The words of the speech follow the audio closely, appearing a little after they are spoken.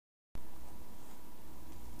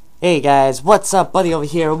Hey guys, what's up? Buddy over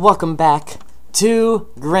here. Welcome back to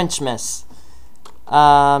Grinchmas.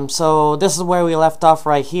 So this is where we left off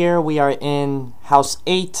right here. We are in house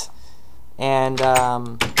 8. And,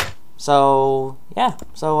 yeah. So,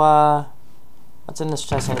 what's in this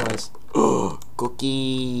chest anyways?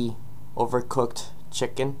 Cookie. Overcooked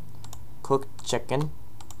chicken. Cooked chicken.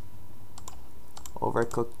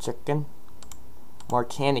 Overcooked chicken. More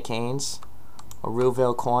candy canes. A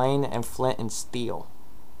Rouville coin. And flint and steel.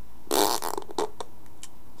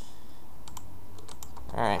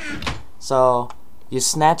 Alright, so you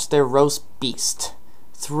snatched their roast beast,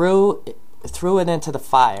 threw it into the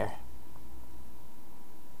fire.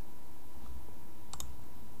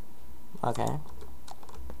 Okay.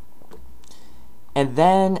 And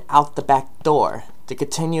then out the back door to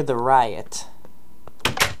continue the riot.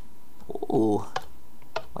 Ooh,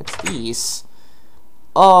 what's these?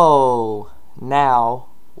 Oh, now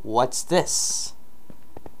what's this?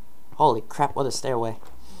 Holy crap, what a stairway.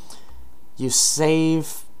 You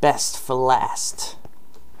save best for last.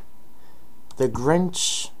 The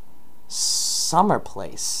Grinch summer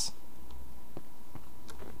place.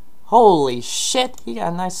 Holy shit, he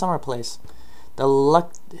got a nice summer place.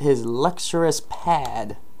 His luxurious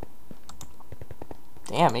pad.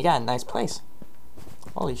 Damn, he got a nice place.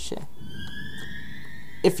 Holy shit.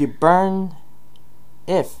 If you burnt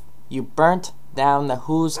down the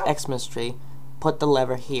Who's Xmas tree, put the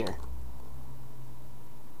lever here.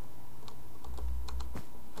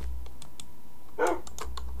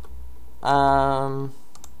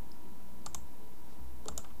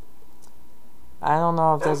 I don't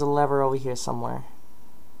know if there's a lever over here somewhere.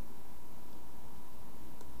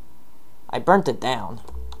 I burnt it down.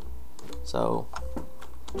 So,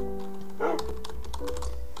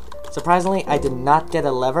 surprisingly, I did not get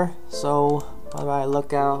a lever. So, what do I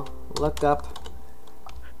look up?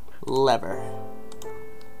 Lever.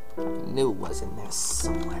 I knew it was in there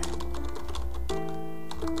somewhere.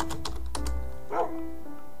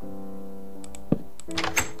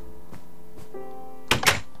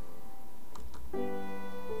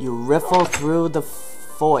 You riffled through the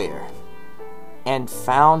foyer and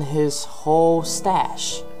found his whole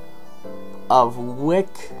stash of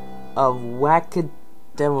whackademon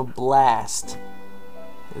blast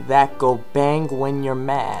that go bang when you're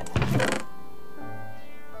mad.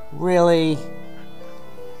 Really?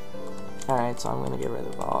 Alright, so I'm gonna get rid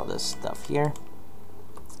of all this stuff here.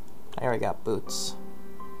 I already got boots.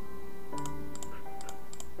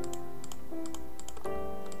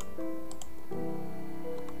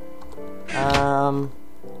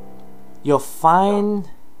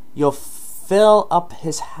 You'll fill up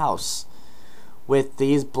his house with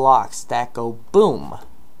these blocks that go boom.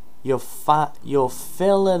 You'll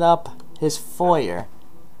fill it up his foyer,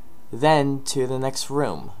 then to the next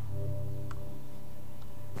room.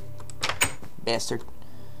 Bastard.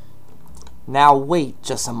 Now wait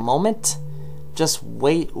just a moment. Just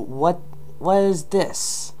wait. What is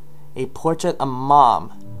this? A portrait of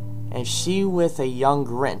Mom, and she with a young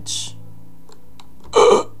Grinch.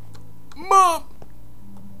 Mom!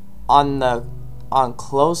 On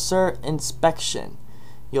closer inspection,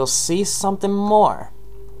 you'll see something more.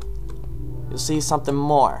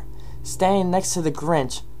 Standing next to the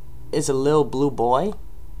Grinch is a little blue boy.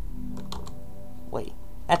 Wait,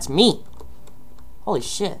 that's me. Holy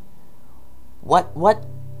shit. What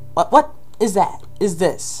is that? Is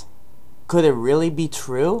this? Could it really be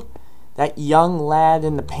true? That young lad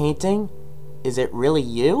in the painting? Is it really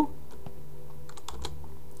you?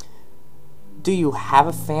 Do you have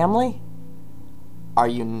a family? Are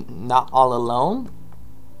you not all alone?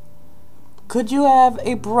 Could you have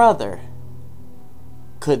a brother?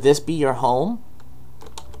 Could this be your home?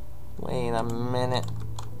 Wait a minute.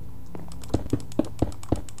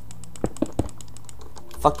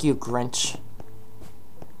 Fuck you, Grinch.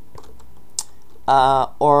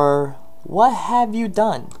 Or what have you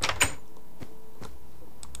done?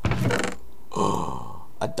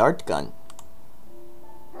 A dart gun.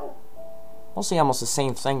 Mostly almost the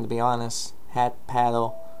same thing, to be honest. Hat,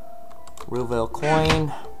 paddle, Rouville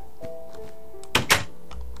coin.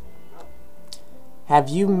 Have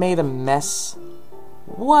you made a mess?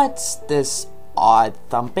 What's this odd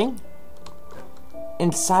thumping?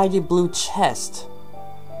 Inside your blue chest.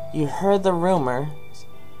 You heard the rumor,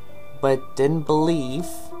 but didn't believe.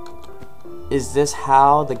 Is this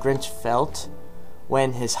how the Grinch felt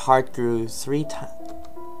when his heart grew 3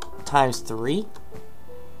 times 3?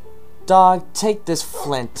 Dog, take this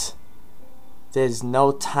flint. There's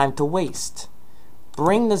no time to waste.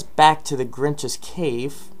 Bring this back to the Grinch's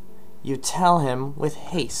cave. You tell him with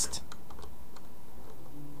haste.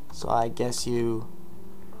 So I guess you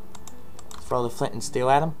throw the flint and steel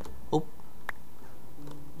at him. Oop.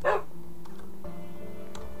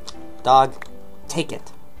 Dog, take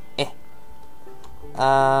it.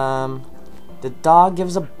 The dog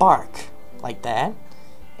gives a bark, like that,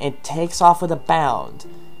 and takes off with a bound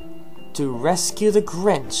to rescue the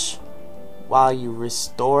Grinch while you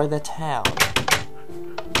restore the town.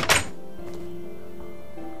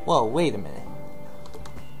 Whoa, wait a minute.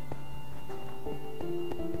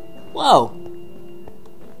 Whoa!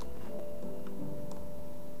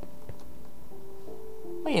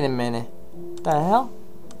 Wait a minute. The hell?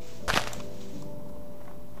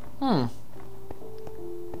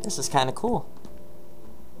 This is kind of cool.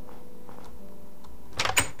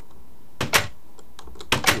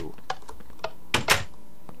 Ooh.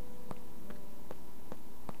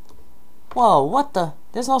 Whoa, what the?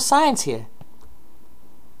 There's no signs here.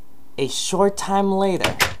 A short time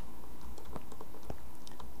later,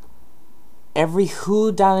 every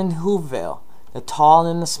Who down in Whoville, the tall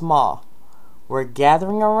and the small, were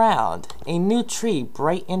gathering around a new tree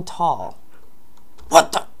bright and tall.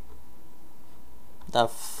 What the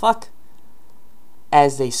fuck?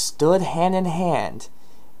 As they stood hand in hand,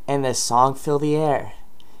 and the song filled the air.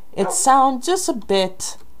 It sounded just a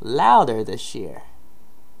bit louder this year.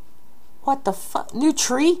 What the fuck? New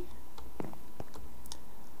tree?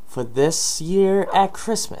 For this year at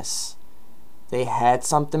Christmas, they had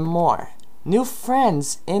something more. New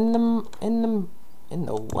friends in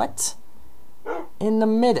the what? In the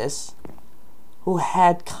midst, who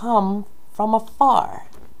had come from afar.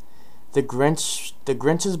 The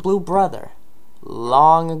Grinch's blue brother,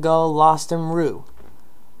 long ago lost in rue,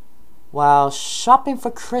 while shopping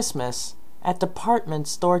for Christmas at department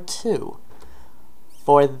store too.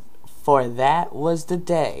 For that was the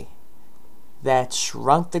day that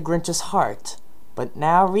shrunk the Grinch's heart, but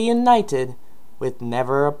now reunited with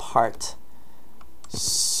never apart.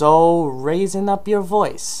 So raising up your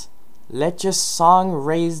voice, let your song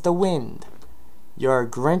raise the wind. Your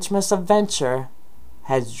Grinchmas adventure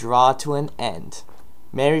has drawn to an end.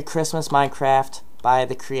 Merry Christmas, Minecraft, by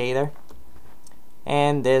the creator.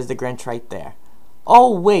 And there's the Grinch right there.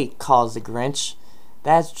 Oh wait, calls the Grinch,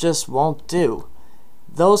 that just won't do.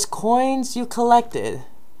 Those coins you collected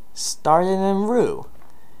started in rue.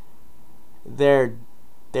 They're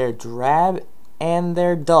drab and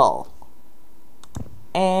they're dull,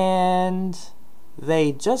 and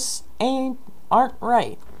they just aren't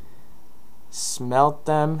right. Smelt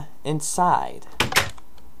them inside.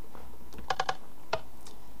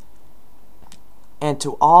 And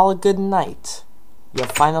to all a good night. Your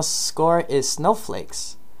final score is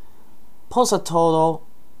snowflakes. Post your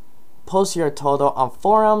total on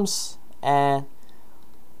forums and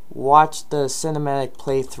watch the cinematic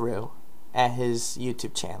playthrough at his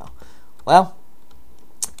YouTube channel. Well,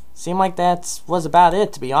 seemed like that was about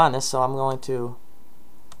it, to be honest, so I'm going to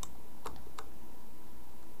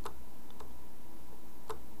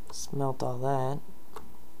smelt all that,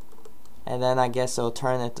 and then I guess it'll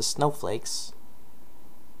turn into snowflakes.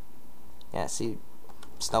 Yeah, see,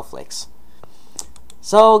 snowflakes.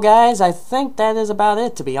 So guys, I think that is about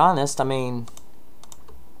it, to be honest. I mean,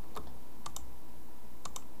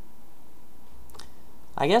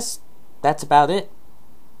 I guess that's about it.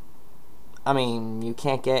 I mean, you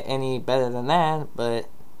can't get any better than that, but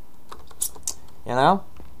you know.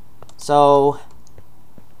 So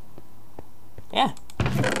yeah,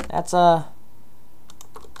 that's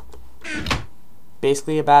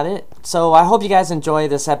basically about it. So I hope you guys enjoy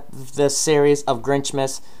this series of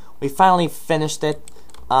Grinchmas. We finally finished it.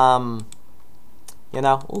 You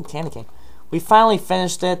know, ooh, candy cane. We finally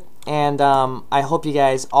finished it, and I hope you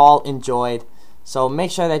guys all enjoyed. So make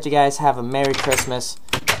sure that you guys have a Merry Christmas,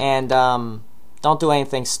 and don't do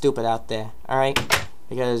anything stupid out there, alright?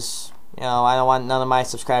 Because, you know, I don't want none of my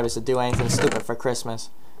subscribers to do anything stupid for Christmas.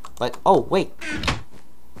 But, oh, wait.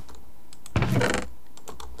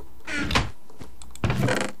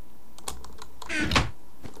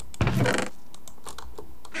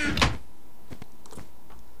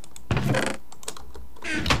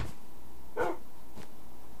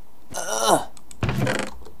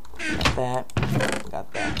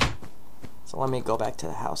 Got that. So let me go back to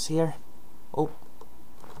the house here. Oh.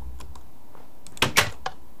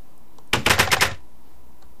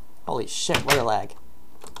 Holy shit, what a lag.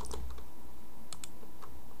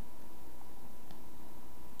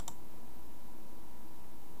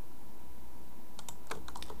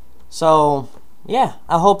 So, yeah,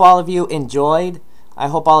 I hope all of you enjoyed. I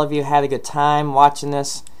hope all of you had a good time watching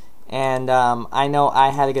this. And I know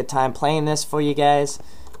I had a good time playing this for you guys.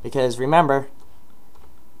 Because remember,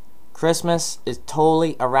 Christmas is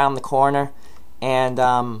totally around the corner, and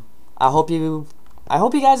I hope you I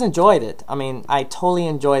hope you guys enjoyed it. I mean, I totally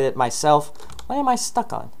enjoyed it myself. What am I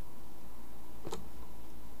stuck on?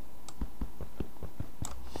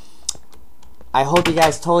 I hope you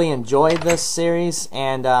guys totally enjoyed this series,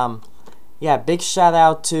 and yeah, big shout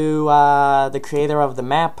out to the creator of the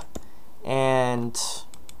map, and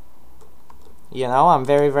you know, I'm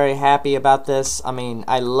very, very happy about this. I mean,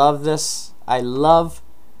 I love this. I love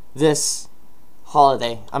this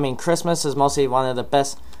holiday. I mean, Christmas is mostly one of the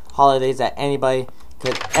best holidays that anybody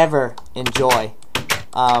could ever enjoy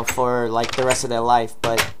for like the rest of their life.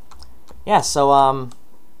 But yeah, so I'm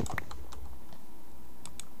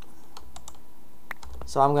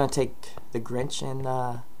gonna take the Grinch and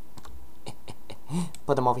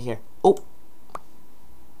put him over here. Oh,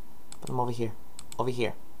 put him over here. Over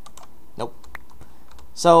here. Nope.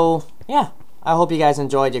 So yeah, I hope you guys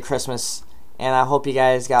enjoyed your Christmas, and I hope you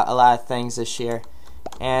guys got a lot of things this year.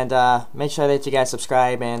 And make sure that you guys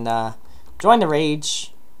subscribe and join the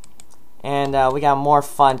rage. And we got more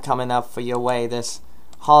fun coming up for your way this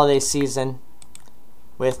holiday season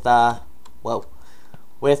with more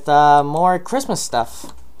Christmas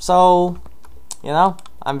stuff. So, you know,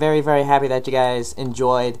 I'm very, very happy that you guys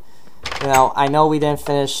enjoyed. You know, I know we didn't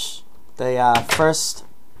finish the first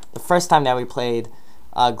time that we played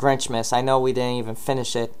Grinchmas. I know we didn't even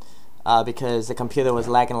finish it because the computer was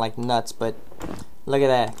lagging like nuts. But look at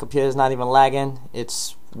that, computer's not even lagging.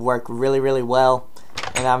 It's worked really, really well,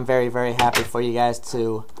 and I'm very, very happy for you guys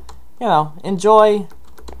to, you know, enjoy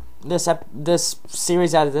this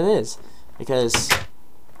series as it is, because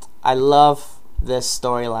I love this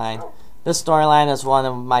storyline. This storyline is one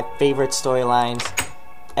of my favorite storylines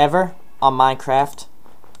ever on Minecraft,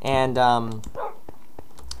 and I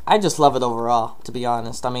just love it overall, to be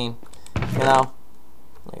honest. I mean, you know,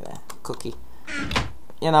 look at that cookie.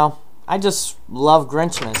 You know, I just love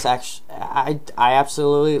Grinchmas. Actually, I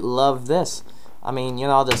absolutely love this. I mean, you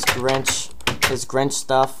know, this Grinch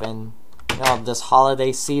stuff, and you know, this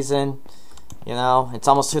holiday season. You know, it's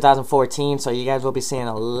almost 2014, so you guys will be seeing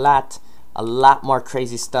a lot more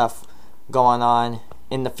crazy stuff going on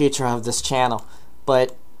in the future of this channel.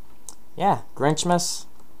 But yeah, Grinchmas,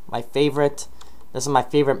 my favorite. This is my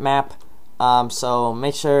favorite map. So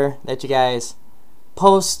make sure that you guys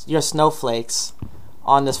post your snowflakes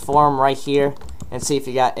on this forum right here and see if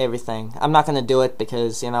you got everything. I'm not gonna do it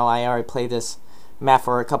because, you know, I already played this map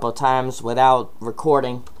for a couple of times without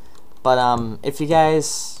recording. But if you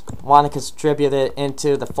guys want to contribute it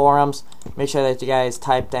into the forums, make sure that you guys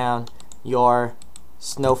type down your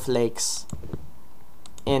snowflakes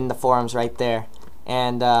in the forums right there.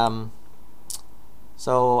 And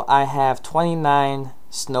so I have 29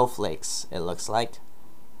 snowflakes, it looks like.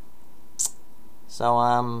 So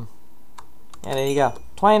yeah, there you go,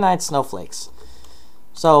 29 snowflakes.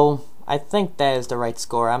 So I think that is the right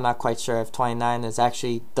score. I'm not quite sure if 29 is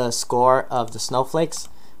actually the score of the snowflakes,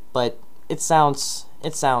 but it sounds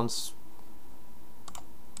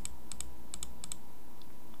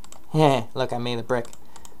look, I made a brick.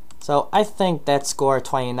 So I think that score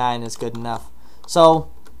 29 is good enough.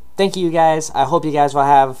 So thank you guys. I hope you guys will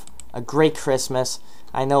have a great Christmas.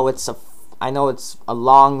 I know it's a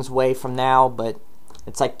long way from now, but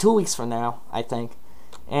it's like 2 weeks from now, I think.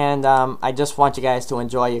 And I just want you guys to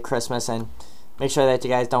enjoy your Christmas and make sure that you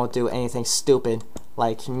guys don't do anything stupid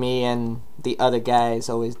like me and the other guys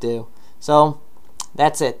always do. So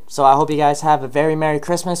that's it. So I hope you guys have a very Merry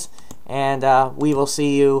Christmas, and we will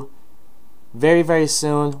see you very, very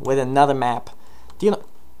soon with another map. Do you know,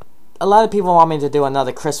 a lot of people want me to do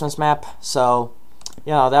another Christmas map, so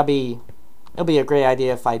you know, it'll be a great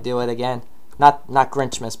idea if I do it again. Not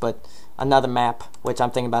Grinchmas, but another map, which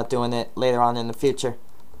I'm thinking about doing it later on in the future.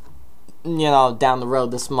 You know, down the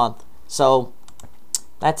road this month. So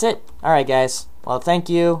that's it. Alright guys. Well, thank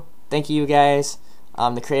you guys.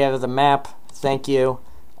 The creator of the map, thank you.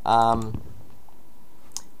 And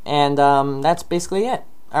that's basically it.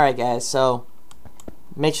 Alright guys, so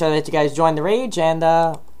make sure that you guys join the rage, and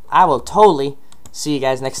I will totally see you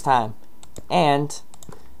guys next time. And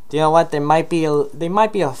do you know what? There might be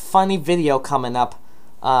a funny video coming up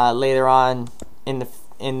later on in the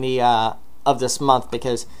of this month,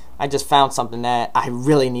 because I just found something that I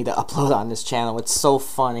really need to upload on this channel. It's so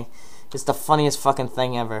funny. It's the funniest fucking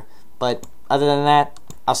thing ever. But other than that,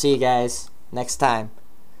 I'll see you guys next time.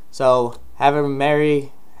 So have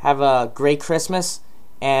a great Christmas,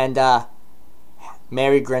 and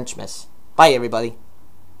Merry Grinchmas. Bye everybody.